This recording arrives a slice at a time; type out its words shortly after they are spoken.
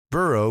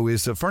Burrow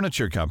is a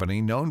furniture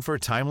company known for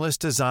timeless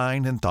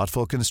design and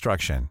thoughtful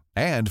construction,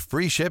 and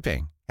free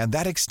shipping, and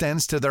that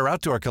extends to their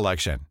outdoor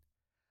collection.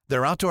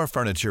 Their outdoor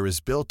furniture is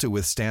built to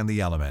withstand the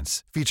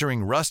elements,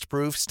 featuring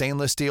rust-proof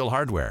stainless steel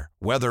hardware,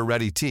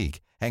 weather-ready teak,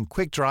 and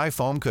quick-dry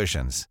foam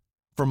cushions.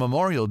 For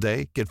Memorial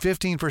Day, get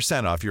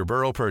 15% off your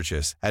Burrow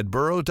purchase at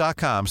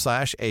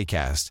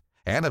burrow.com/ACAST,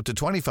 and up to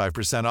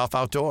 25% off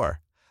outdoor.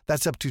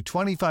 That's up to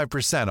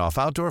 25% off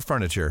outdoor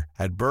furniture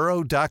at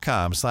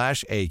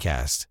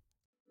burrow.com/ACAST.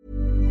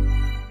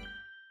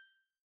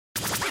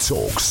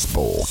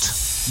 talkSPORT.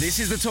 This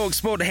is the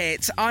talkSPORT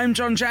hit. I'm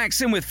John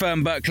Jackson with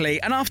Fern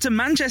Buckley, and after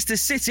Manchester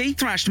City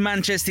thrashed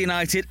Manchester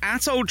United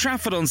at Old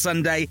Trafford on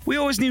Sunday, we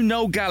always knew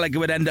Noel Gallagher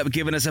would end up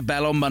giving us a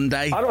bell on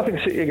Monday. I don't think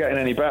City are getting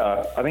any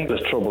better. I think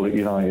there's trouble at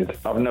United.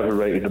 I've never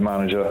rated the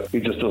manager. He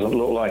just doesn't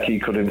look like he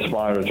could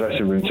inspire a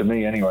dressing room to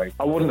me anyway.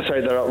 I wouldn't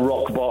say they're at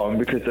rock bottom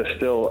because they're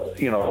still,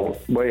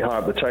 way high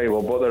up the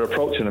table, but they're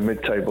approaching a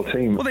mid-table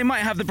team. Well, they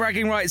might have the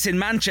bragging rights in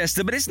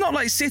Manchester, but it's not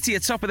like City are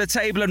top of the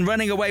table and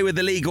running away with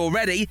the league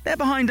already. They're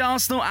behind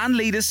Arsenal and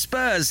leaders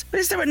Spurs. But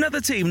is there another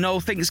team Noel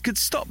thinks could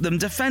stop them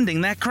defending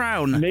their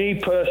crown?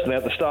 Me personally,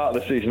 at the start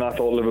of the season, I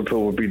thought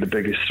Liverpool would be the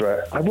biggest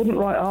threat. I wouldn't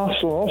write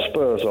Arsenal or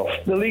Spurs off.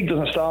 The league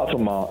doesn't start till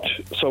March,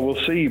 so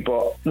we'll see.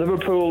 But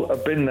Liverpool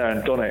have been there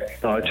and done it.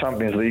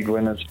 Champions League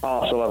winners.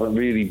 Arsenal haven't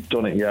really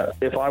done it yet.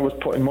 If I was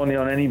putting money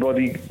on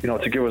anybody,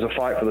 to give us a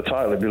fight for the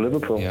title, it'd be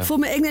Liverpool. Yeah.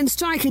 Former England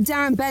striker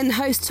Darren Bent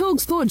hosts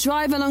talkSPORT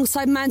Drive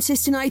alongside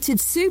Manchester United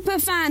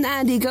superfan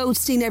Andy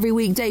Goldstein every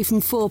weekday from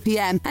 4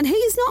 p.m. And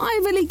he's not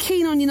overly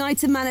keen on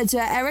United manager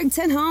Eric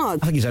Ten Hag.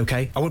 I think he's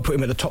okay. I wouldn't put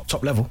him at the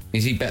top level.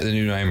 Is he better than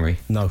Unai Emery?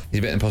 No. Is he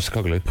better than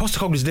Postecoglou?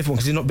 Postecoglou's different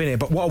because he's not been here.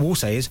 But what I will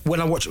say is,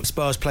 when I watch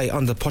Spurs play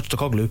under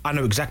Postecoglou, I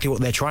know exactly what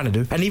they're trying to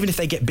do. And even if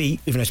they get beat,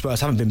 even though Spurs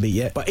haven't been beat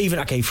yet, but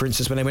even, for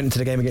instance, when they went into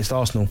the game against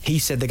Arsenal, he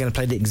said they're going to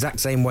play the exact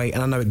same way,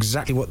 and I know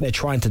exactly what they're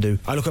trying to do.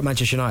 I look at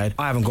Manchester United,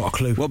 I haven't got a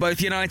clue. Well, both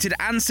United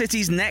and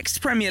City's next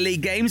Premier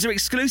League games are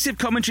exclusive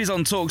commentaries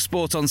on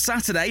talkSPORT on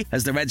Saturday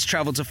as the Reds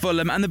travel to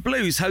Fulham and the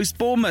Blues host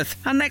Bournemouth.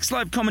 Our next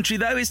live commentary,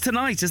 though, is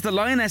tonight as the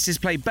Lionesses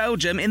play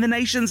Belgium in the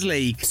Nations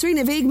League.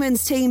 Sarina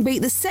Wiegman's team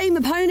beat the same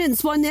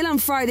opponents 1-0 on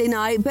Friday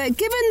night, but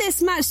given this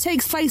match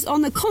takes place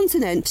on the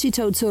continent, she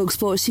told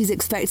talkSPORT she's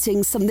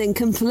expecting something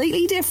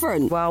completely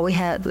different. Well, we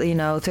had,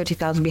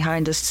 30,000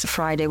 behind us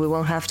Friday. We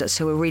won't have that,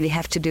 so we really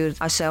have to do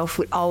it ourselves.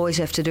 We always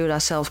have to do it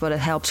ourselves, but it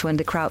helps when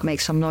the crowd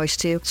makes some noise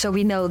too. So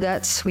we know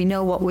that, we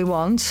know what we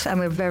want, and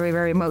we're very,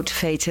 very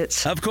motivated.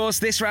 Of course,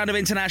 this round of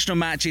international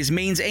matches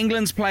means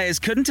England's players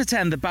couldn't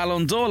attend the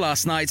Ballon d'Or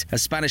last night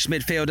as Spanish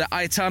midfielder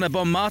Aitana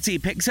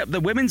Bonmati picked up the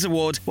Women's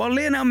Award, while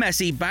Lionel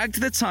Messi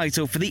bagged the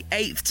title for the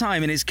 8th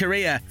time in his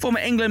career. Former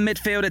England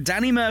midfielder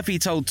Danny Murphy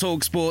told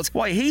talkSPORT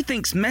why he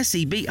thinks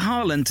Messi beat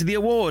Haaland to the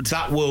award.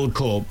 That World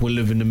Cup will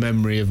live in the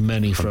memory of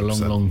many for a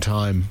long, long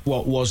time.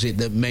 What was it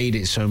that made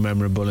it so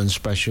memorable and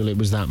special? It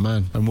was that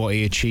man and what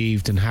he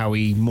achieved and how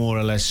he more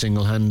or less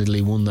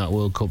single-handedly won that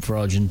World Cup for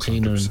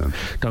Argentina. 100%. And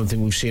don't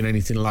think we've seen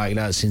anything like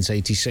that since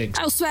 '86.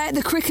 Elsewhere at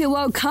the Cricket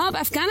World Cup,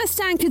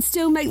 Afghanistan could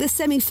still make the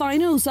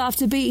semi-finals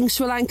after beating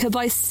Sri Lanka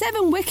by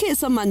 7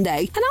 wickets on Monday.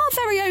 And our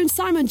very own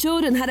Simon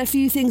Jordan had a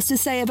few things to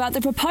say about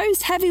the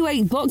proposed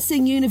heavyweight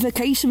boxing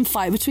unification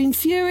fight between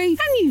Fury and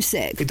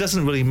Usyk. It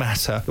doesn't really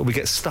matter that we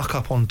get stuck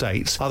up on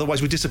dates.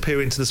 Otherwise, we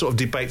disappear into the sort of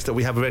debates that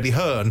we have already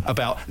heard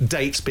about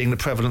dates being the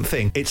prevalent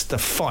thing. It's the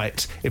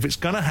fight. If it's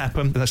going to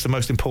happen, then that's the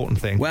most important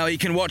thing. Well, you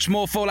can watch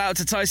more fallout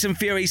to Tyson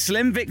Fury's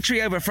slim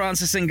victory over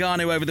Francis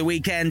Ngannou over the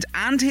weekend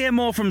and hear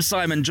more from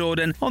Simon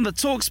Jordan on the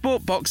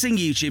talkSPORT Boxing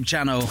YouTube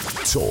channel.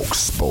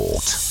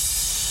 talkSPORT.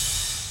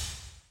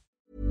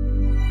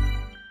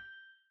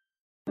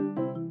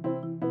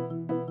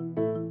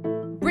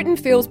 Britain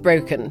feels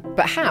broken,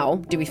 but how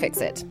do we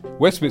fix it?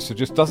 Westminster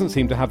just doesn't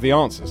seem to have the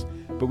answers,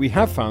 but we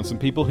have found some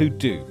people who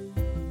do.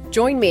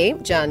 Join me,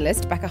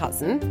 journalist Becca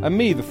Hudson. And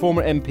me, the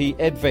former MP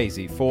Ed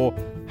Vaizey, for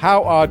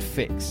How I'd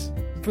Fix.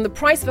 From the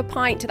price of a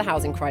pint to the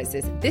housing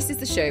crisis, this is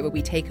the show where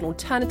we take an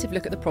alternative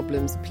look at the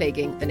problems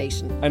plaguing the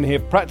nation. And hear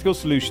practical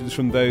solutions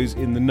from those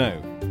in the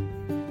know.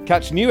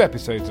 Catch new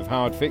episodes of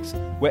How I'd Fix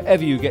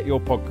wherever you get your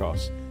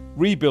podcasts.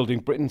 Rebuilding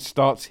Britain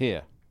starts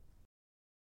here.